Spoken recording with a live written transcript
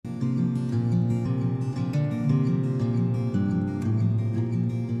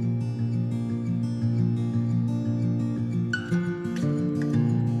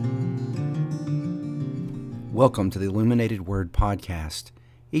Welcome to the Illuminated Word Podcast.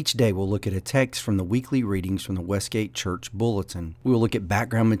 Each day we'll look at a text from the weekly readings from the Westgate Church Bulletin. We will look at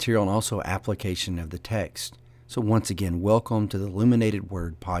background material and also application of the text. So once again, welcome to the Illuminated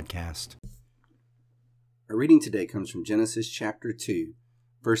Word Podcast. Our reading today comes from Genesis chapter 2,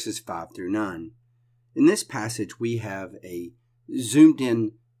 verses 5 through 9. In this passage we have a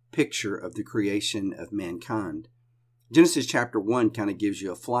zoomed-in picture of the creation of mankind. Genesis chapter 1 kind of gives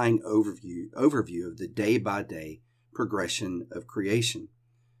you a flying overview of the day-by-day progression of creation.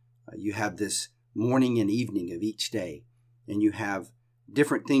 You have this morning and evening of each day, and you have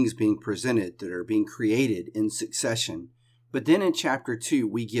different things being presented that are being created in succession. But then in chapter 2,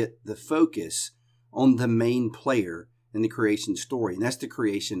 we get the focus on the main player in the creation story, and that's the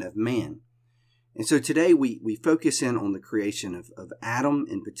creation of man. And so today we focus in on the creation of Adam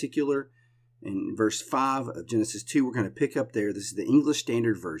in particular. In verse 5 of Genesis 2, we're going to pick up there. This is the English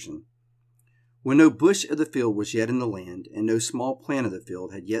Standard Version. When no bush of the field was yet in the land, and no small plant of the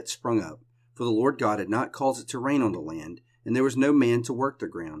field had yet sprung up, for the Lord God had not caused it to rain on the land, and there was no man to work the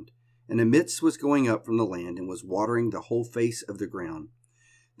ground. And a mist was going up from the land, and was watering the whole face of the ground.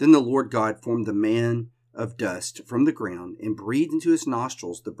 Then the Lord God formed the man of dust from the ground, and breathed into his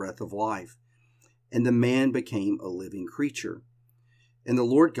nostrils the breath of life. And the man became a living creature. And the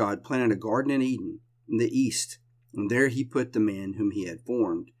Lord God planted a garden in Eden, in the east, and there he put the man whom he had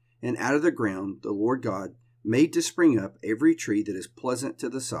formed. And out of the ground the Lord God made to spring up every tree that is pleasant to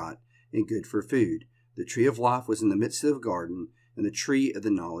the sight and good for food. The tree of life was in the midst of the garden, and the tree of the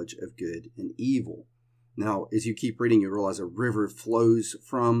knowledge of good and evil. Now, as you keep reading, you realize a river flows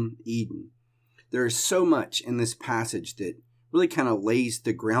from Eden. There is so much in this passage that really kind of lays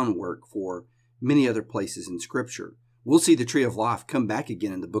the groundwork for many other places in Scripture. We'll see the tree of life come back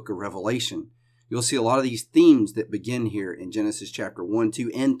again in the book of Revelation. You'll see a lot of these themes that begin here in Genesis chapter 1,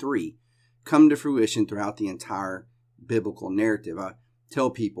 2, and 3 come to fruition throughout the entire biblical narrative. I tell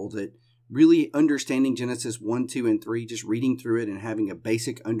people that really understanding Genesis 1, 2, and 3, just reading through it and having a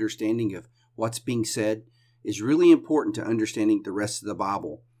basic understanding of what's being said is really important to understanding the rest of the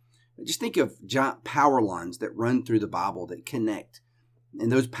Bible. Just think of giant power lines that run through the Bible that connect.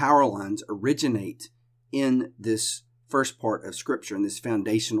 And those power lines originate in this first part of Scripture, in this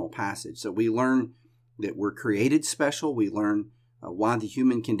foundational passage. So we learn that we're created special. We learn why the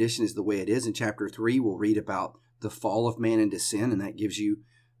human condition is the way it is. In chapter 3, we'll read about the fall of man into sin, and that gives you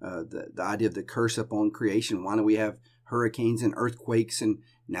the idea of the curse upon creation. Why do we have hurricanes and earthquakes and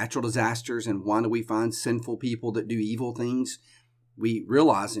natural disasters, and why do we find sinful people that do evil things? We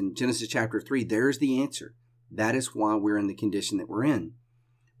realize in Genesis chapter 3, there's the answer. That is why we're in the condition that we're in.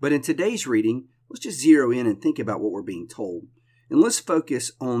 But in today's reading, let's just zero in and think about what we're being told. And let's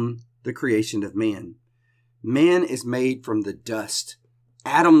focus on the creation of man. Man is made from the dust.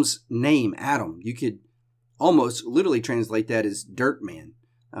 Adam's name, Adam, you could almost literally translate that as dirt man.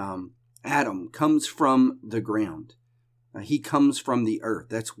 Adam comes from the ground. He comes from the earth.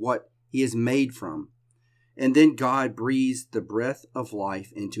 That's what he is made from. And then God breathes the breath of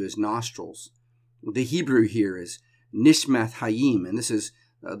life into his nostrils. The Hebrew here is nishmath hayim, and this is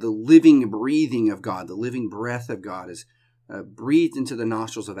the living breathing of God, the living breath of God is breathed into the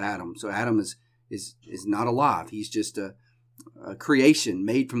nostrils of Adam. So Adam is not alive. He's just a creation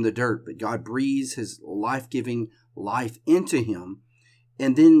made from the dirt. But God breathes his life-giving life into him.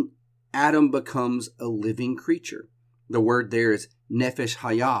 And then Adam becomes a living creature. The word there is nefesh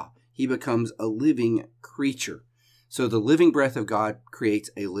hayah. He becomes a living creature. So the living breath of God creates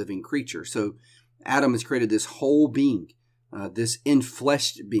a living creature. So Adam has created this whole being. This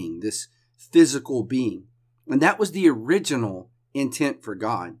enfleshed being, this physical being. And that was the original intent for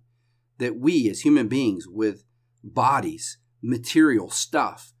God, that we as human beings with bodies, material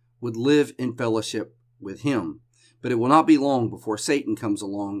stuff, would live in fellowship with him. But it will not be long before Satan comes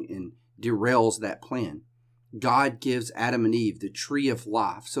along and derails that plan. God gives Adam and Eve the tree of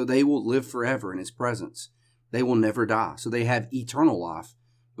life, so they will live forever in his presence. They will never die, so they have eternal life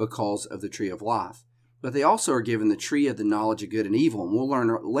because of the tree of life. But they also are given the tree of the knowledge of good and evil. And we'll learn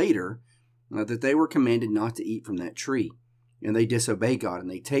later that they were commanded not to eat from that tree. And they disobey God, and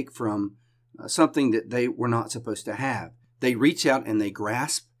they take from something that they were not supposed to have. They reach out and they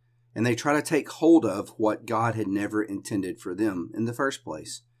grasp, and they try to take hold of what God had never intended for them in the first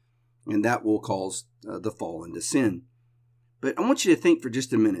place. And that will cause the fall into sin. But I want you to think for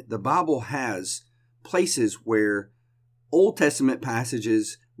just a minute. The Bible has places where Old Testament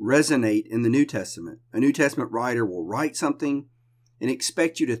passages resonate in the New Testament. A New Testament writer will write something and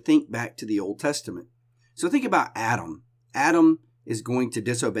expect you to think back to the Old Testament. So think about Adam. Adam is going to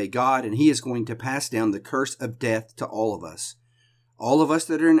disobey God, and he is going to pass down the curse of death to all of us. All of us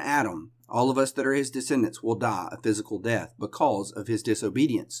that are in Adam All of us that are his descendants will die a physical death because of his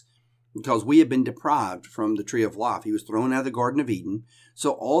disobedience, because we have been deprived from the tree of life. He was thrown out of the Garden of Eden.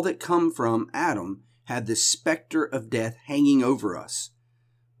 So all that come from Adam had the specter of death hanging over us.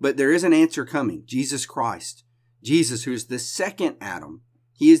 But there is an answer coming. Jesus Christ. Jesus, who is the second Adam.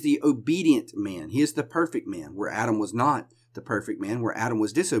 He is the obedient man. He is the perfect man, where Adam was not the perfect man, where Adam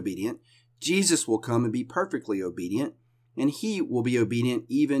was disobedient. Jesus will come and be perfectly obedient, and he will be obedient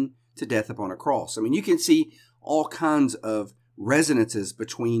even to death upon a cross. I mean, you can see all kinds of resonances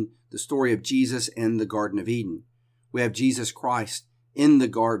between the story of Jesus and the Garden of Eden. We have Jesus Christ in the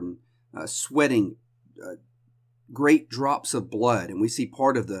garden, sweating great drops of blood, and we see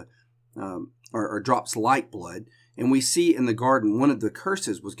part of the, or drops like blood, and we see in the garden one of the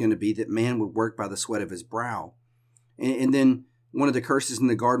curses was going to be that man would work by the sweat of his brow. And then one of the curses in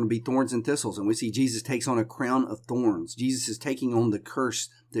the garden would be thorns and thistles, and we see Jesus takes on a crown of thorns. Jesus is taking on the curse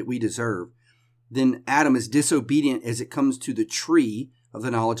that we deserve. Then Adam is disobedient as it comes to the tree of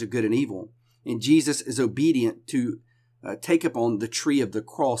the knowledge of good and evil. And Jesus is obedient to take upon the tree of the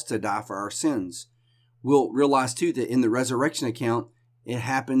cross to die for our sins. We'll realize too that in the resurrection account, it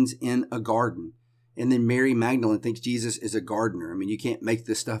happens in a garden. And then Mary Magdalene thinks Jesus is a gardener. I mean, you can't make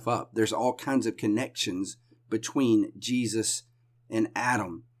this stuff up. There's all kinds of connections between Jesus and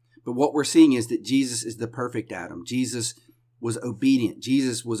Adam. But what we're seeing is that Jesus is the perfect Adam. Jesus was obedient.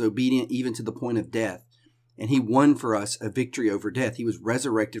 Jesus was obedient even to the point of death. And he won for us a victory over death. He was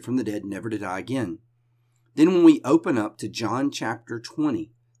resurrected from the dead, never to die again. Then when we open up to John chapter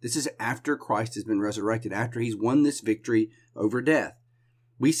 20, this is after Christ has been resurrected, after he's won this victory over death.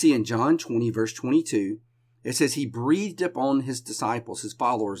 We see in John 20, verse 22, it says, he breathed upon his disciples, his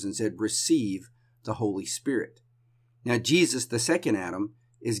followers, and said, receive the Holy Spirit. Now, Jesus, the second Adam,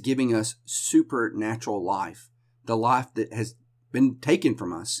 is giving us supernatural life, the life that has been taken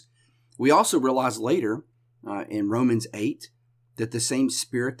from us. We also realize later in Romans 8 that the same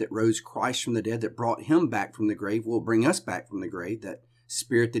Spirit that rose Christ from the dead, that brought him back from the grave, will bring us back from the grave, that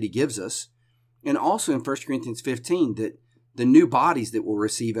Spirit that he gives us. And also in 1 Corinthians 15 that the new bodies that we'll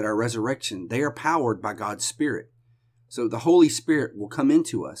receive at our resurrection, they are powered by God's Spirit. So the Holy Spirit will come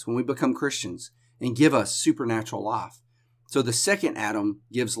into us when we become Christians and give us supernatural life. So the second Adam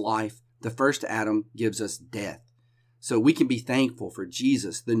gives life. The first Adam gives us death. So we can be thankful for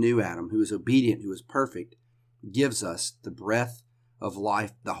Jesus, the new Adam, who is obedient, who is perfect, gives us the breath of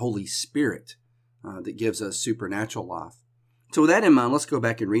life, the Holy Spirit that gives us supernatural life. So with that in mind, let's go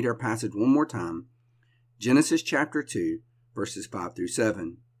back and read our passage one more time. Genesis chapter 2, verses 5 through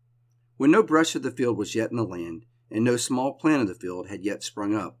 7. When no brush of the field was yet in the land, and no small plant of the field had yet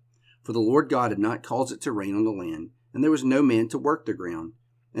sprung up, for the Lord God had not caused it to rain on the land, and there was no man to work the ground.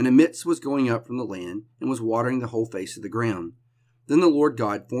 And a mist was going up from the land, and was watering the whole face of the ground. Then the Lord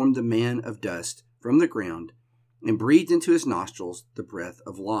God formed the man of dust from the ground, and breathed into his nostrils the breath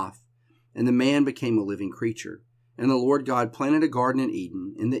of life. And the man became a living creature. And the Lord God planted a garden in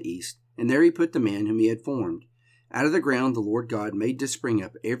Eden in the east, and there he put the man whom he had formed. Out of the ground the Lord God made to spring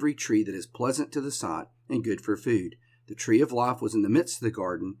up every tree that is pleasant to the sight and good for food. The tree of life was in the midst of the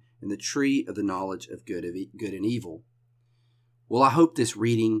garden, and the tree of the knowledge of good and evil. Well, I hope this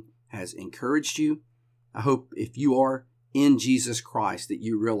reading has encouraged you. I hope if you are in Jesus Christ that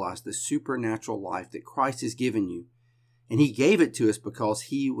you realize the supernatural life that Christ has given you. And he gave it to us because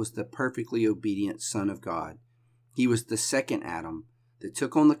he was the perfectly obedient Son of God. He was the second Adam that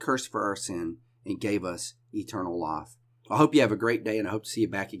took on the curse for our sin and gave us eternal life. I hope you have a great day, and I hope to see you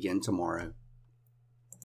back again tomorrow.